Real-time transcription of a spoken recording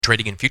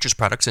Trading in futures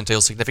products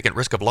entails significant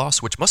risk of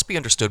loss, which must be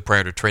understood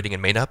prior to trading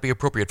and may not be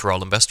appropriate for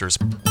all investors.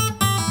 Good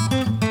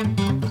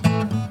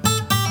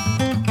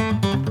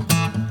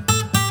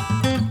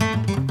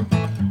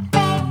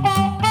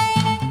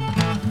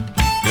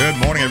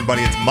morning,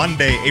 everybody. It's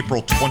Monday,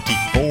 April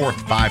 24th,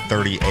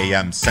 5:30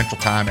 a.m. Central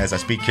Time as I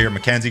speak here.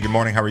 Mackenzie, good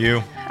morning. How are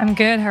you? I'm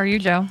good. How are you,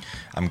 Joe?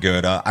 I'm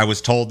good. I was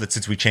told that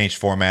since we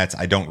changed formats,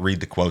 I don't read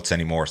the quotes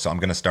anymore, so I'm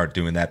going to start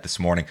doing that this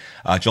morning.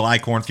 July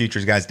corn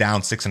futures, guys,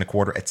 down 6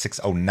 1/4 at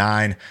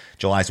 609.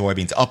 July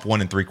soybeans up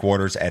 1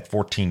 3/4 at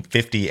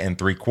 14.50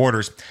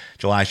 3/4.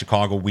 July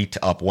Chicago wheat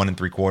up 1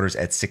 3/4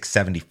 at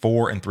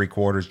 674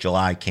 3/4.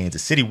 July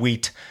Kansas City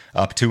wheat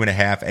up 2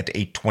 1/2 at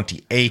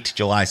 828.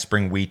 July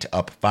spring wheat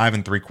up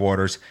 5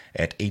 3/4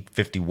 at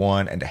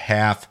 851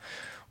 1/2.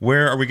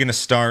 Where are we going to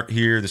start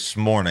here this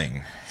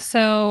morning?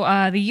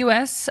 So the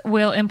U.S.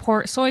 will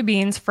import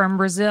soybeans from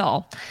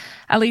Brazil.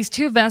 At least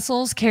 2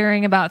 vessels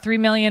carrying about 3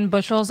 million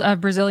bushels of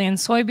Brazilian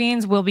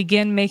soybeans will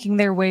begin making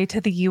their way to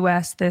the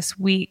U.S. this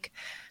week.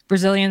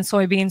 Brazilian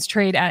soybeans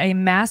trade at a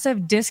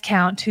massive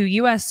discount to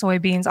U.S.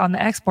 soybeans on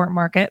the export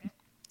market,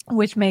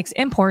 which makes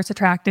imports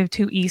attractive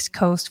to East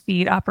Coast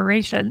feed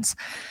operations.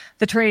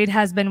 The trade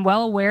has been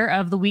well aware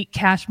of the weak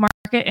cash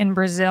market in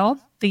Brazil.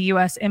 The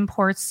U.S.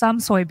 imports some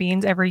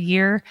soybeans every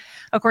year.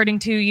 According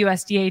to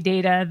USDA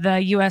data,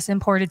 the U.S.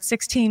 imported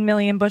 16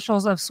 million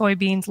bushels of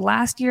soybeans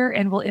last year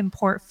and will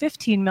import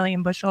 15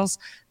 million bushels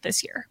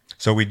this year.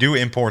 So we do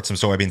import some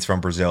soybeans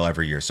from Brazil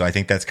every year. So I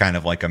think that's kind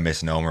of like a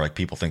misnomer. Like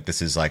people think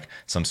this is like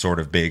some sort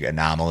of big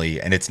anomaly,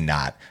 and it's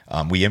not.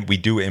 We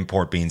do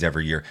import beans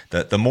every year.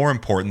 The more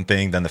important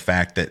thing than the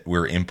fact that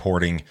we're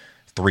importing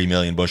 3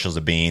 million bushels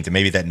of beans, and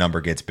maybe that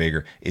number gets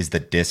bigger, is the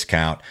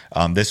discount.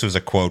 This was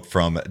a quote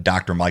from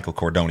Dr. Michael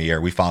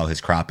Cordonier. We follow his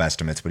crop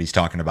estimates, but he's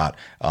talking about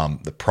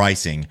the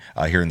pricing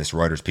here in this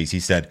Reuters piece. He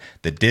said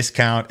the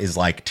discount is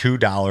like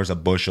 $2 a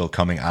bushel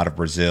coming out of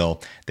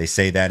Brazil. They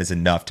say that is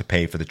enough to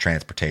pay for the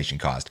transportation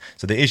cost.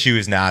 So the issue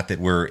is not that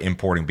we're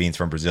importing beans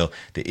from Brazil.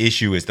 The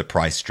issue is the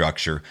price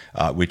structure,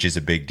 which is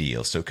a big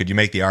deal. So could you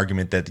make the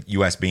argument that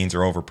U.S. beans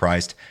are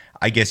overpriced?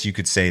 I guess you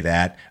could say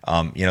that.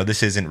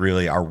 This isn't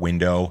really our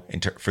window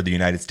for the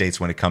United States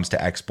when it comes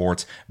to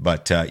exports.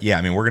 But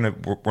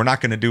we're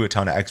not gonna do a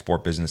ton of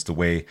export business the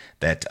way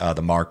that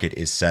the market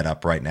is set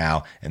up right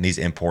now. And these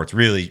imports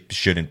really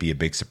shouldn't be a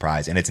big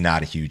surprise. And it's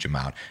not a huge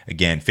amount.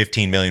 Again,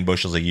 15 million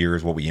bushels a year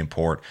is what we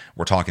import.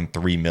 We're talking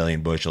 3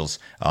 million bushels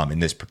in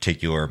this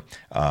particular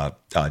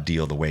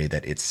deal, the way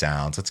that it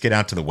sounds. Let's get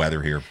out to the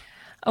weather here.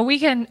 A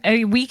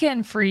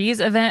weekend freeze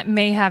event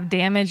may have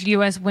damaged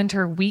U.S.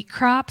 winter wheat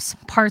crops.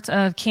 Parts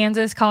of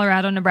Kansas,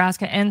 Colorado,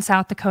 Nebraska, and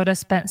South Dakota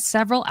spent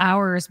several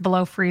hours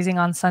below freezing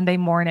on Sunday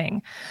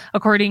morning.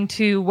 According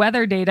to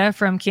weather data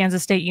from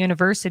Kansas State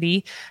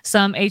University,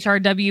 some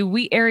HRW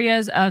wheat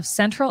areas of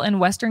central and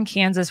western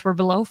Kansas were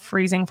below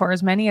freezing for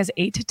as many as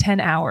 8 to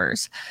 10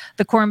 hours.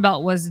 The Corn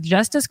Belt was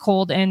just as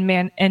cold in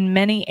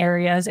many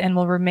areas and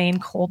will remain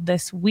cold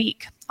this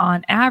week.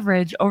 On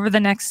average, over the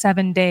next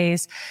 7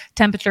 days,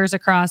 temperatures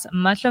across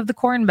much of the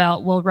Corn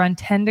Belt will run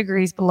 10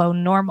 degrees below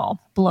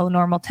normal. Below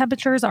normal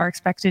temperatures are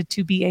expected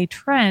to be a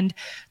trend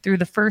through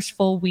the first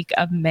full week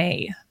of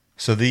May.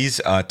 So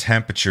these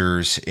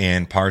temperatures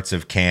in parts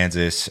of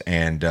Kansas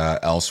and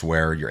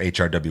elsewhere, your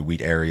HRW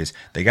wheat areas,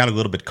 they got a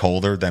little bit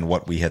colder than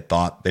what we had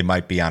thought they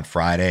might be on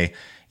Friday.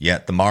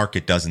 Yet the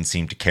market doesn't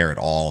seem to care at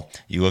all.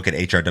 You look at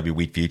HRW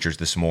wheat futures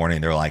this morning,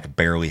 they're like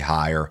barely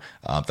higher.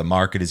 The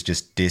market is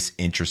just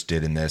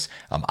disinterested in this.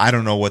 I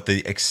don't know what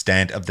the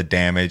extent of the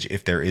damage,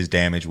 if there is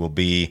damage, will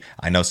be.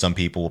 I know some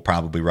people will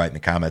probably write in the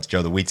comments,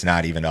 Joe, the wheat's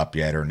not even up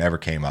yet or never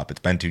came up. It's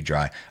been too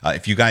dry.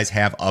 If you guys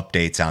have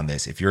updates on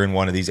this, if you're in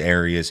one of these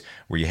areas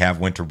where you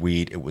have winter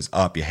wheat, it was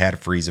up, you had a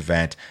freeze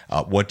event,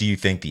 what do you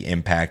think the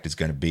impact is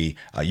going to be?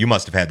 You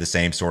must have had the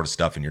same sort of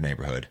stuff in your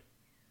neighborhood.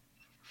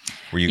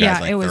 Were you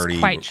guys like 30? It was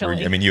quite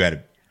chilly. You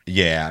had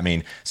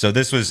so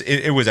this was,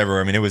 it was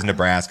everywhere. It was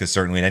Nebraska,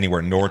 certainly, and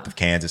anywhere north of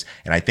Kansas.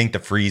 And I think the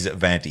freeze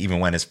event even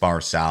went as far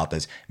south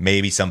as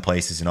maybe some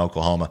places in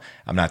Oklahoma.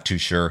 I'm not too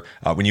sure.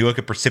 When you look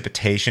at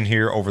precipitation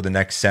here over the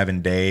next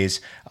 7 days,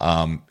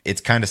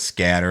 it's kind of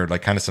scattered,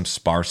 like kind of some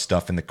sparse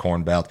stuff in the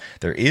Corn Belt.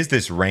 There is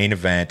this rain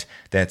event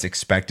that's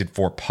expected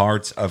for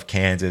parts of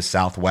Kansas,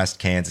 southwest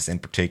Kansas in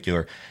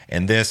particular.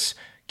 And this,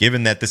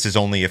 given that this is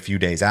only a few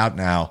days out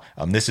now,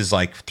 this is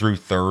like through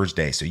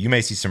Thursday. So you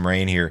may see some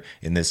rain here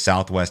in this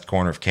southwest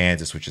corner of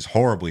Kansas, which is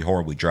horribly,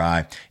 horribly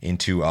dry,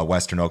 into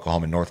western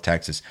Oklahoma and North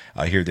Texas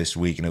here this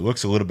week. And it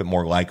looks a little bit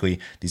more likely.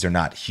 These are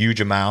not huge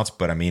amounts,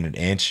 but an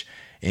inch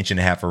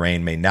and a half of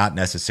rain may not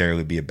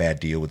necessarily be a bad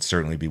deal, would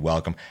certainly be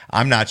welcome.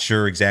 I'm not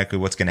sure exactly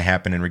what's going to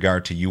happen in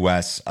regard to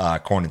U.S.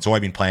 Corn and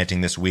soybean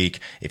planting this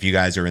week. If you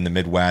guys are in the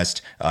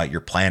Midwest,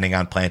 you're planning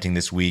on planting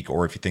this week,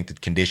 or if you think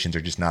that conditions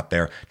are just not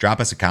there, drop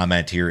us a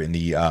comment here in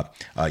the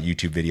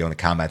YouTube video in the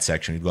comment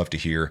section. We'd love to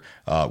hear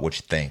what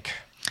you think.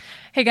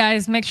 Hey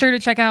guys, make sure to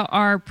check out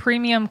our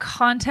premium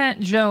content.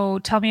 Joe,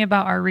 tell me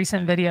about our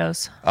recent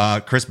videos.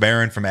 Chris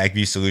Barron from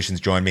AgView Solutions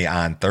joined me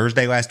on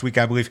Thursday last week,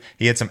 I believe.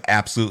 He had some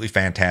absolutely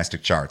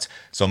fantastic charts.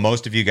 So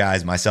most of you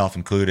guys, myself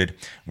included,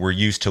 we're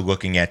used to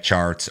looking at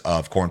charts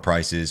of corn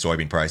prices,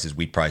 soybean prices,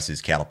 wheat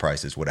prices, cattle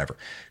prices, whatever.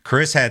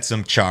 Chris had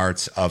some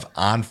charts of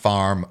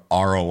on-farm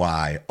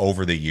ROI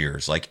over the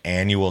years, like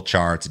annual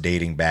charts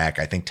dating back,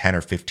 I think, 10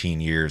 or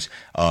 15 years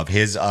of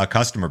his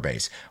customer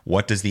base.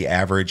 What does the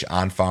average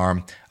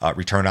on-farm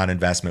return on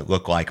investment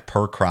look like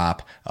per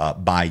crop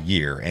by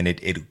year? And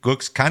it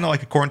looks kind of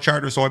like a corn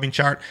chart or soybean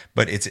chart,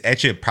 but it's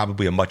actually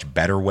probably a much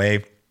better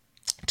way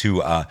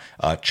to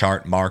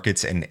chart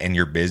markets and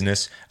your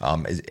business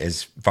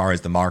as far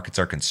as the markets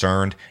are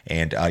concerned,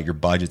 and your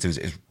budgets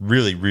is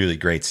really, really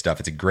great stuff.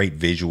 It's a great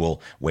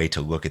visual way to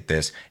look at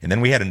this. And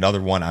then we had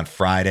another one on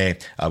Friday.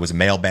 It was a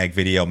mailbag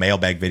video.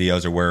 Mailbag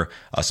videos are where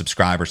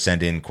subscribers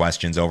send in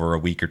questions over a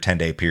week or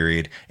 10-day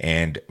period,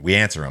 and we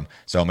answer them.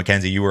 So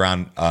Mackenzie, you were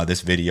on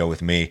this video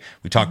with me.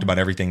 We talked about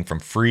everything from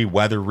free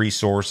weather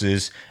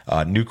resources,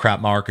 new crop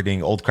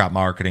marketing, old crop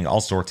marketing,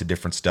 all sorts of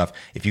different stuff.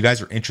 If you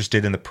guys are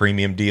interested in the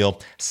premium deal,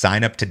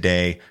 sign up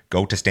today.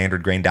 Go to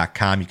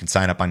standardgrain.com. You can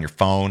sign up on your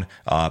phone.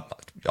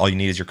 All you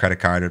need is your credit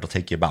card. It'll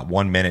take you about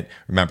 1 minute.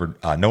 Remember,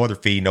 no other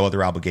fee, no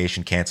other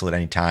obligation. Cancel at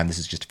any time. This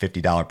is just a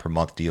 $50 per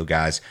month deal,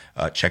 guys.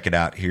 Check it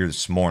out here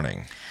this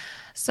morning.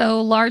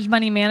 So large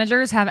money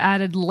managers have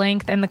added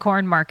length in the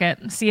corn market.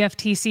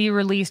 CFTC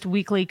released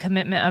weekly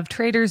commitment of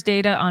traders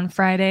data on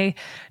Friday.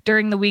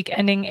 During the week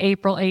ending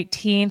April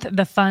 18th,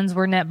 the funds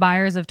were net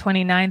buyers of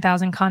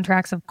 29,000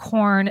 contracts of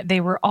corn.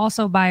 They were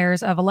also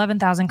buyers of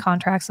 11,000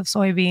 contracts of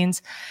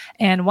soybeans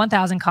and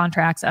 1,000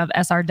 contracts of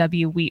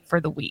SRW wheat for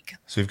the week.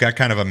 So we've got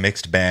kind of a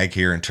mixed bag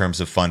here in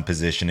terms of fund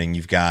positioning.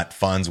 You've got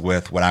funds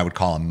with what I would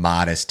call a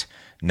modest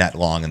net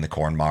long in the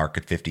corn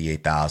market,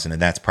 58,000,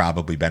 and that's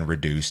probably been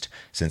reduced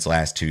since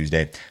last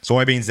Tuesday.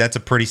 Soybeans, that's a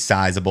pretty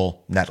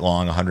sizable net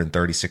long,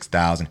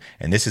 136,000,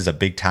 and this is a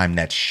big time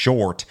net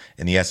short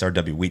in the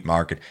SRW wheat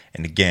market.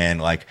 And again,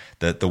 like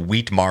the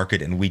wheat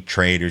market and wheat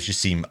traders just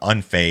seem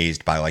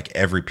unfazed by like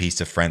every piece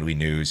of friendly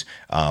news.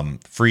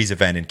 Freeze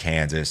event in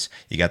Kansas,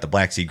 you got the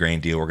Black Sea grain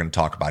deal we're going to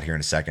talk about here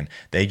in a second.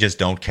 They just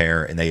don't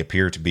care, and they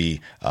appear to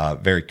be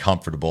very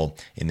comfortable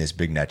in this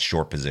big net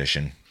short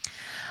position.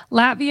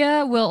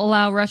 Latvia will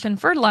allow Russian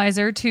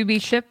fertilizer to be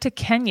shipped to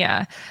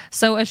Kenya.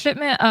 So a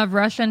shipment of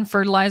Russian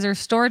fertilizer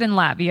stored in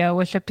Latvia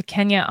was shipped to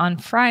Kenya on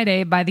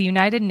Friday by the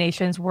United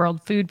Nations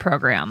World Food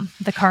Program.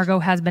 The cargo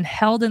has been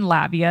held in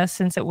Latvia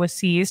since it was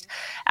seized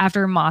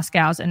after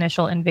Moscow's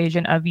initial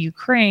invasion of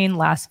Ukraine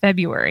last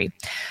February.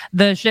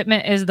 The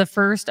shipment is the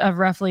first of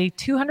roughly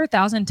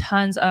 200,000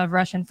 tons of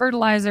Russian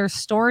fertilizer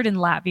stored in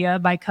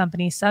Latvia by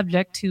companies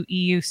subject to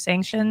EU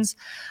sanctions.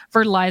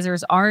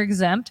 Fertilizers are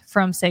exempt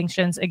from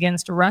sanctions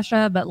against Russia,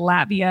 but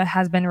Latvia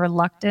has been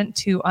reluctant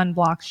to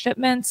unblock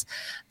shipments.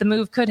 The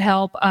move could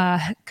help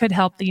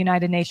the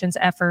United Nations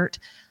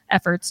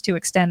efforts to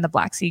extend the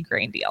Black Sea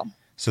grain deal.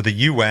 So the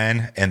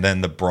UN and then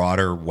the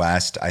broader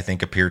West, I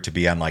think, appear to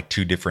be on like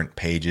two different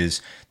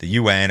pages. The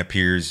UN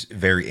appears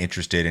very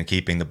interested in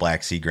keeping the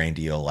Black Sea grain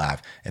deal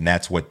alive, and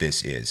that's what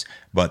this is.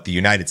 But the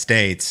United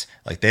States,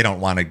 like, they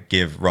don't want to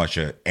give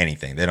Russia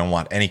anything. They don't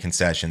want any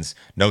concessions,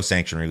 no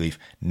sanction relief,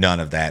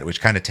 none of that,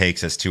 which kind of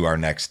takes us to our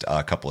next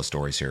couple of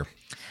stories here.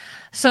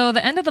 So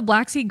the end of the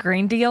Black Sea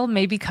grain deal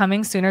may be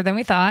coming sooner than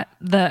we thought.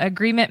 The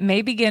agreement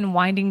may begin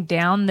winding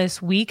down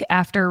this week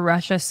after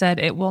Russia said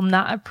it will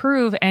not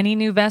approve any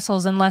new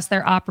vessels unless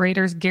their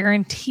operators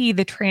guarantee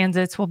the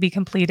transits will be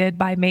completed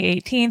by May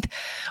 18th,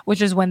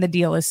 which is when the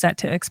deal is set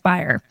to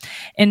expire.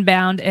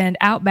 Inbound and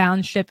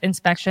outbound ship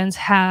inspections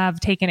have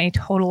taken a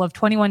total of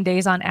 21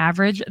 days on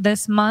average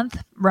this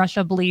month.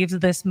 Russia believes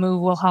this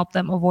move will help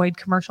them avoid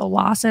commercial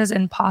losses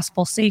and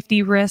possible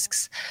safety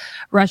risks.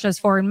 Russia's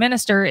foreign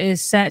minister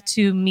is set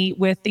to meet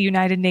with the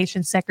United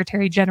Nations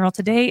Secretary General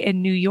today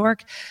in New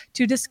York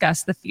to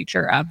discuss the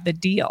future of the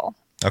deal.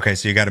 Okay,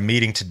 so you got a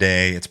meeting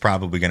today. It's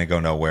probably going to go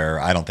nowhere.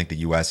 I don't think the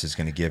U.S. is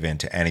going to give in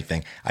to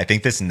anything. I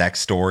think this next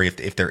story,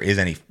 if there is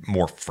any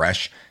more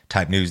fresh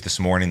type news this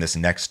morning, this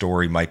next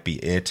story might be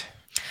it.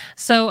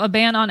 So a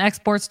ban on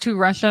exports to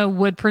Russia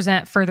would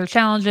present further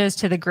challenges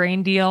to the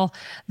grain deal.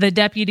 The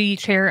deputy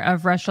chair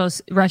of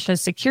Russia's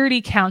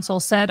Security Council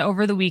said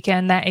over the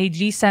weekend that a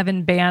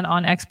G7 ban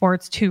on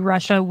exports to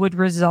Russia would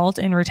result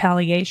in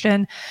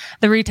retaliation.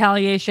 The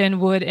retaliation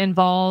would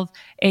involve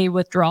a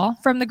withdrawal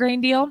from the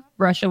grain deal.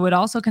 Russia would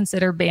also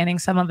consider banning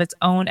some of its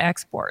own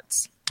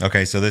exports.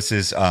 Okay, so this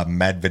is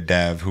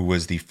Medvedev, who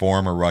was the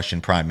former Russian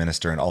prime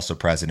minister and also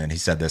president. He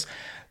said this: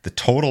 "The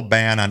total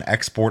ban on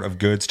export of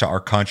goods to our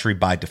country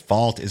by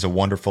default is a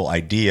wonderful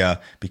idea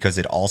because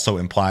it also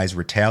implies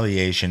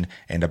retaliation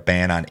and a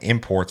ban on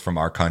imports from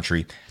our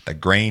country. The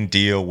grain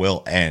deal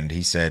will end,"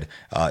 he said,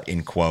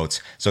 in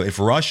quotes. So if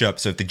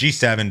the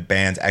G7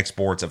 bans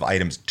exports of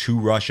items to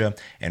Russia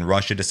and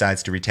Russia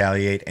decides to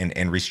retaliate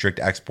and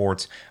restrict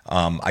exports,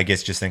 I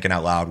guess just thinking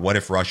out loud, what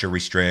if Russia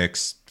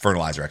restricts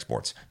fertilizer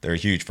exports? They're a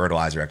huge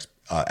fertilizer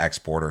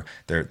exporter.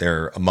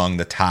 They're among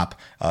the top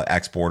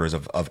exporters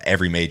of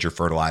every major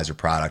fertilizer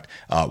product.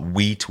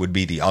 Wheat would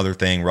be the other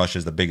thing.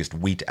 Russia's the biggest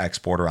wheat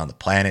exporter on the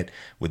planet.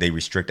 Would they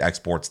restrict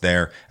exports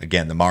there?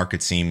 Again, the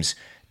market seems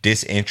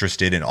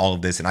disinterested in all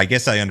of this, and I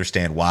guess I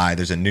understand why.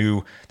 There's a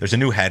new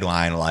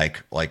headline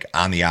like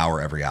on the hour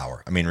every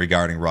hour. I mean,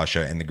 regarding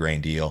Russia and the grain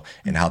deal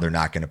and how they're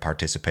not going to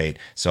participate.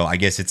 So I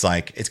guess it's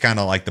kind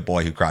of like the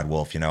boy who cried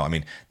wolf. I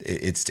mean,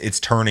 it's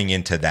turning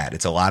into that.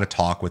 It's a lot of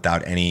talk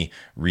without any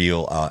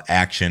real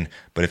action.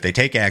 But if they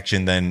take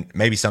action, then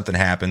maybe something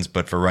happens.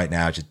 But for right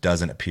now, it just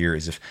doesn't appear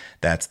as if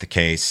that's the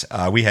case.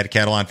 We had a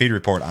cattle on feed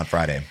report on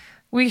Friday.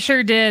 We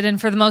sure did. And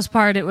for the most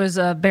part, it was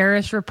a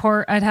bearish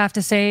report, I'd have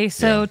to say.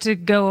 So to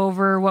go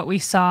over what we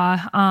saw,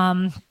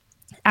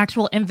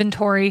 actual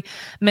inventory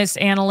missed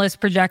analyst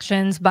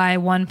projections by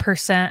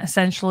 1%,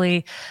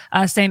 essentially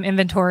same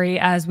inventory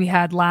as we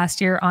had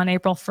last year on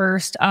April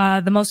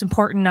 1st. The most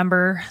important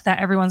number that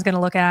everyone's going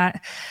to look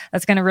at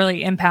that's going to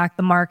really impact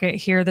the market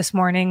here this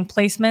morning,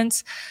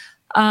 placements.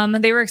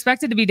 They were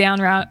expected to be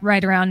down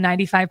right around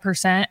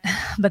 95%,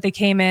 but they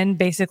came in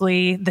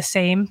basically the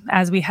same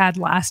as we had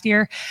last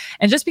year.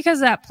 And just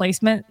because that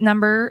placement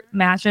number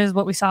matches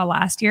what we saw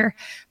last year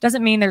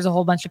doesn't mean there's a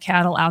whole bunch of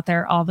cattle out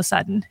there all of a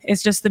sudden.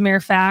 It's just the mere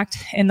fact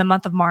in the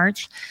month of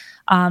March,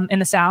 in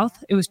the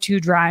South, it was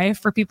too dry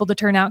for people to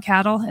turn out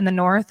cattle. In the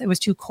North, it was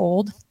too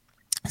cold.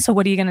 So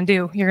what are you going to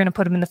do? You're going to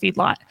put them in the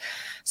feedlot.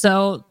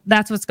 So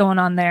that's what's going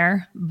on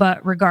there.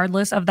 But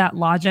regardless of that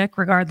logic,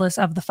 regardless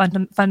of the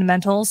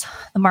fundamentals,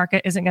 the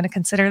market isn't going to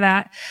consider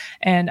that.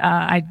 And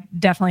I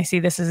definitely see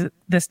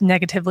this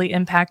negatively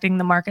impacting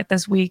the market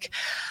this week.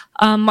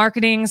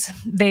 Marketings,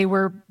 they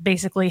were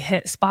basically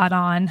hit spot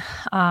on.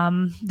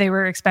 They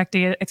were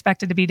expected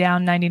to be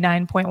down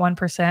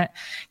 99.1%,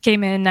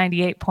 came in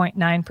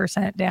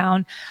 98.9%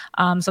 down.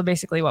 So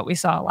basically what we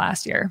saw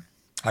last year.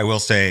 I will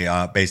say,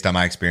 based on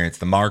my experience,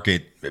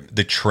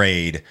 the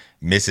trade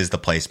misses the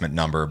placement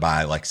number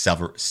by like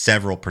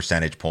several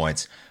percentage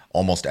points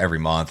almost every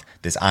month.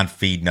 This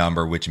on-feed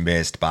number, which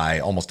missed by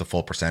almost a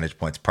full percentage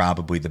point, is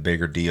probably the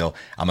bigger deal.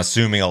 I'm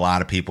assuming a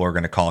lot of people are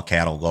going to call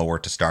cattle lower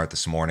to start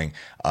this morning.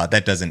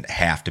 That doesn't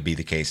have to be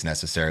the case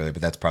necessarily,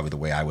 but that's probably the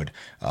way I would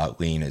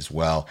lean as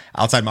well.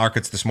 Outside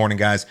markets this morning,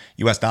 guys,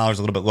 U.S. dollars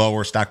a little bit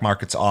lower. Stock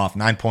market's off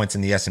 9 points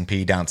in the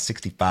S&P, down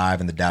 65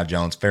 in the Dow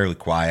Jones, fairly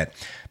quiet.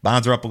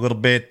 Bonds are up a little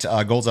bit.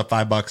 Gold's up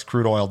 $5.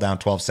 Crude oil down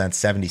 12 cents,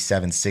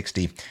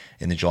 77.60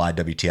 in the July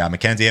WTI.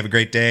 Mackenzie, have a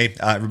great day.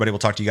 Everybody, we'll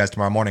talk to you guys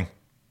tomorrow morning.